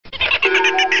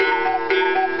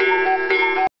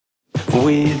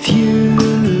With you,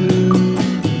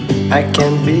 I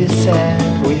can't be sad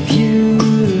with you.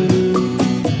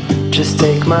 Just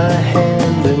take my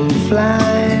hand and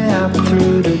fly up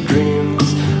through the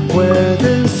dreams where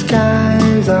the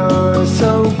skies are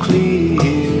so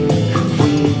clear.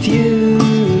 With you,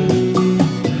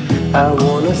 I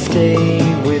wanna stay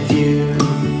with you.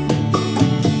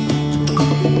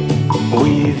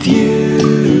 With you,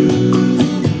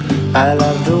 I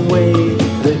love the way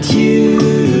that you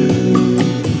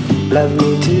love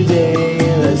me today.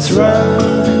 Let's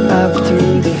run up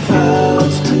through the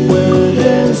fields where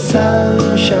the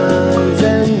sun shines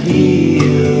and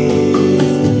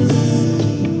heals.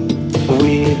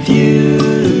 With you,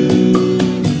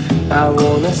 I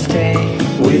wanna stay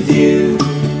with you.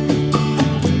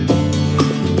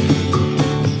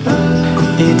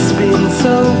 It's been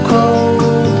so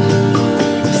cold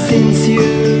since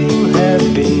you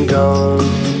have been gone.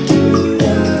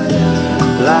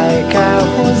 Like I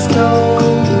was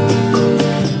told,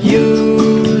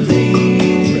 you're the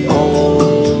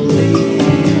only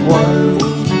one.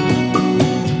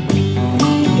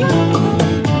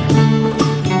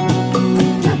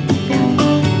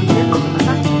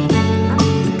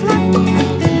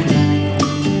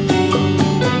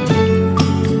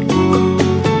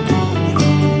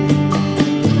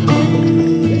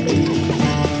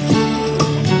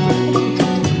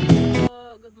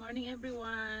 Good morning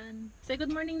everyone. Say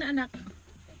good morning na anak.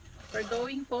 We're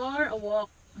going for a walk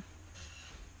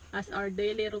as our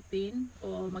daily routine.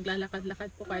 O maglalakad-lakad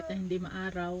po kahit na hindi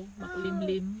maaraw,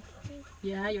 makulimlim.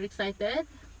 Yeah, you're excited?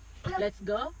 Let's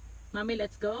go. Mommy,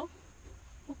 let's go.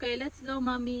 Okay, let's go,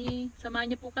 mommy.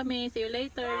 Samahan niyo po kami. See you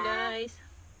later, guys.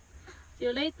 See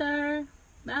you later.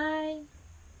 Bye.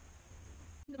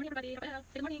 Good morning, everybody. Rafael.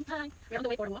 Good morning. Hi. We're on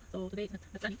the way for a walk. So today is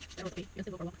not sunny, pero okay. We can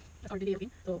still go for a walk. That's our daily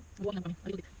routine. So, walk lang kami. A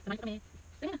little bit. Samahan niyo kami.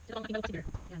 Sige na. Ito ang aking passenger.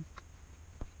 Yan.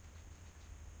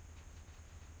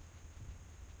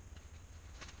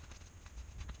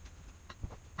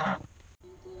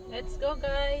 Let's go,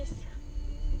 guys.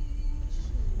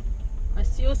 As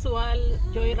usual,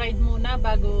 joyride muna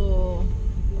bago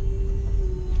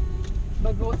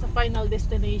sa final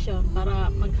destination para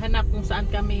maghanap kung saan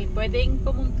kami pwedeng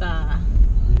pumunta.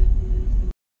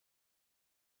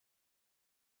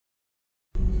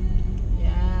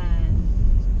 Yan.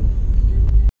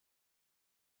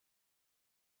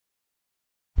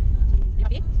 You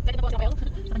happy? Excited na po si Rafael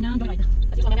sa kanyang joyride.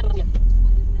 As usual, mamaya tulad yan.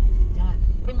 Yan.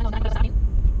 Ito yung mga para sa amin.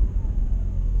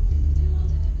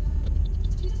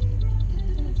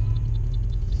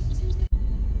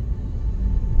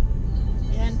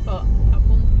 Yan po,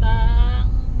 papuntang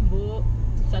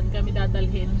saan kami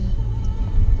dadalhin.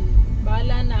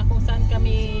 Bahala na kung saan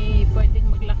kami pwedeng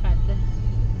maglakad.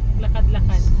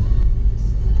 Maglakad-lakad.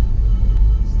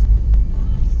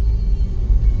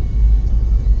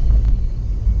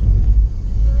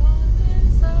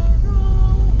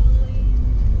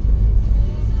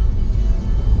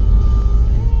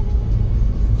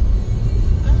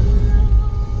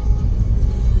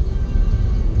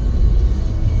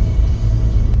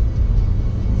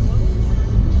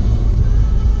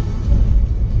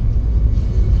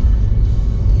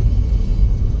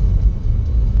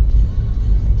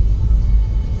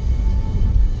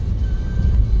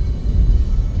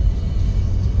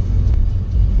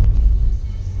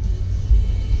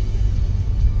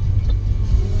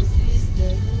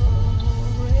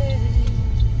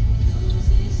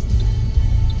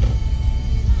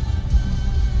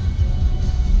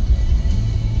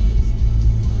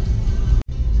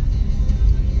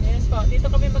 Dito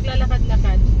kami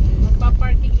maglalakad-lakad.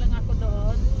 Magpa-parking lang ako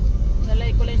doon.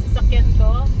 Nalay ko lang yung sasakyan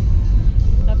ko.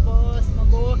 Tapos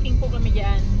mag-walking po kami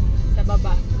dyan sa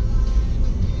baba.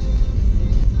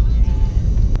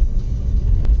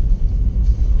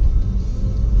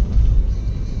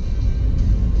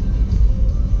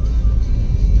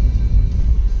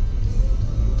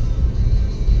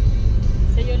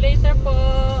 See you later po.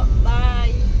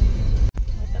 Bye.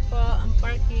 Ito po ang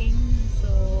parking. So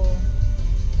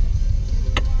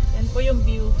yan po yung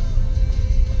view.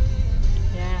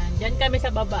 Yan. Diyan kami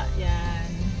sa baba. Yan.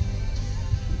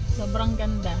 Sobrang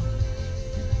ganda.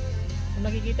 Kung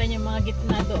nakikita niyo mga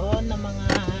gitna doon na mga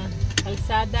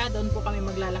kalsada, doon po kami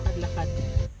maglalakad-lakad.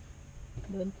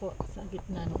 Doon po sa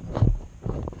gitna noon.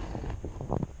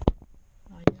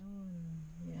 Ayun.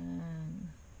 Yan.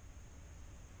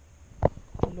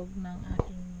 Tulog ng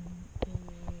aking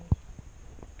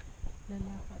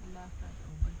lalakad-lakad.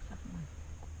 O, bagsak na.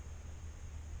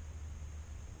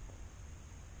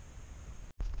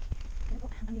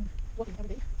 Ang walking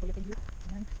every day for your view.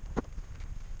 Ayan.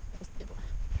 Tapos yan po.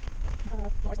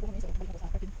 Oras po kami, so balik ako sa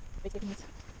parking. Takes 30 minutes.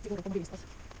 Siguro kung mabilis. Tapos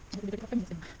Yan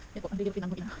po, ang daily routine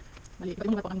namin. Bali, iba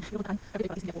yung mga po ang pinuntahan. Everyday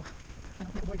practice niya po. Ano,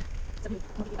 board. Sa view,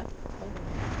 makikita.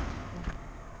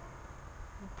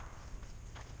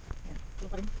 Yan, tulog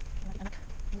pa rin. Ang ating anak.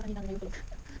 Ang ating ngayon tulog.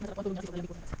 Masarap ang tulog niya siguro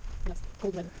lamig po. Relax,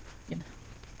 cold weather. Yan.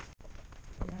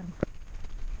 Yan.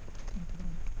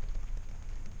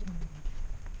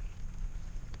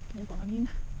 Yan po ang aming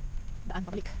daan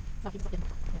pabalik sa aking sasakyan.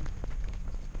 Yan.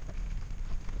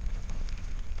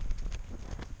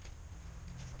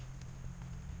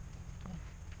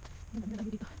 Ang dami na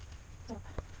dito. Sarap.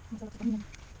 Masarap sa pangyan.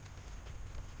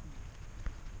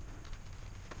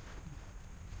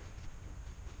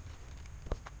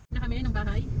 Na kami ng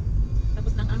bahay.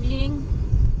 Tapos ng aming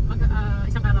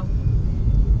isang araw.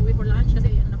 Uwi for lunch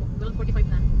kasi ano na po, 12:45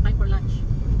 na. Time for lunch.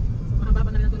 So mahaba pa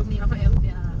na rin ang tulog ni Rafael.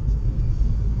 Kaya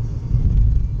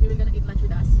we will gonna eat lunch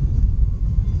with us.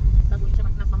 Bago siya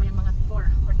mag-nap mamayang mga 4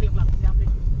 or 3 o'clock in the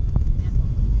afternoon. Ayan po.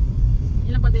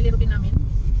 Yan lang po daily routine namin.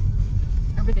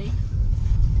 Everyday.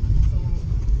 So,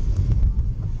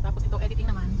 tapos ito editing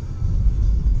naman.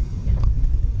 Yan.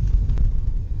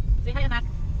 Say hi anak.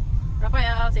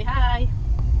 Rafael, say hi.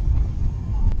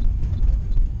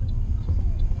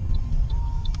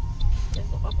 Yan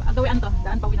po. Agawian to.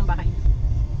 Daan pa uwi ng bahay.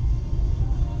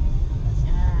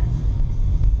 Yan.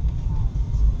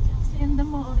 Just in the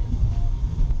morning.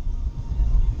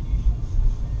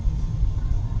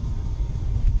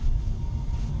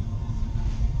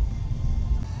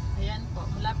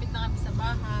 Malapit na kami sa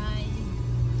bahay.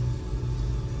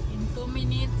 In 2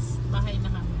 minutes, bahay na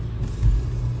kami.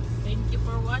 Thank you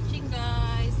for watching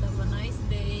guys. Have a nice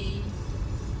day.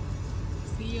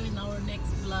 See you in our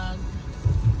next vlog.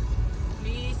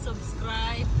 Please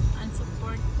subscribe and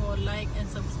support ko. Like and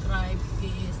subscribe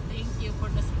please. Thank you for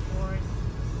the support.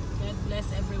 God bless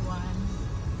everyone.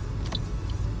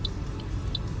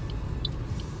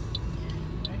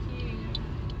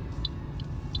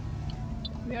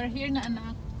 We are here na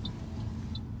anak.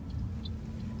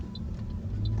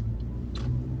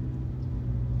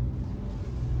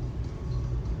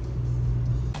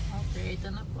 Okay, ito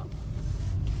na po.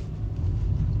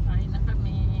 Kain na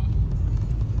kami.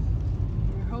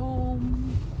 We're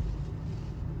home.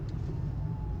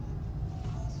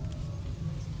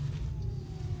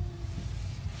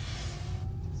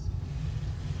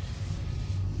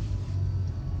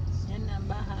 Yan na ang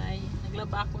bahay.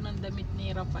 Naglaba ako ng damit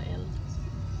ni Rafael.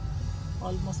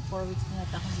 Almost 4 weeks na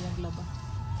yata hindi naglaba.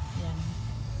 Yan.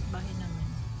 Bahay namin.